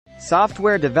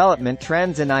Software development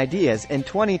trends and ideas in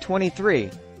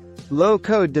 2023.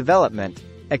 Low-code development.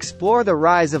 Explore the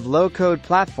rise of low-code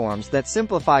platforms that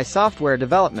simplify software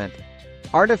development.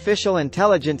 Artificial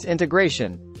intelligence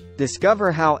integration.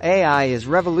 Discover how AI is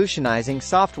revolutionizing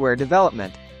software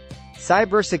development.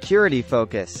 Cybersecurity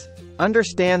focus.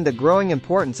 Understand the growing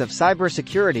importance of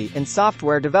cybersecurity in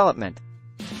software development.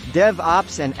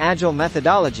 DevOps and agile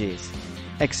methodologies.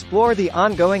 Explore the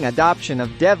ongoing adoption of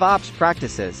DevOps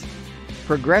practices.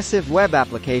 Progressive web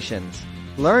applications.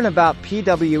 Learn about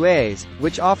PWAs,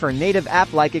 which offer native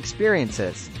app-like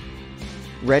experiences.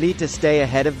 Ready to stay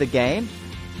ahead of the game?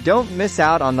 Don't miss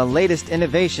out on the latest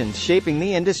innovations shaping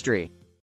the industry.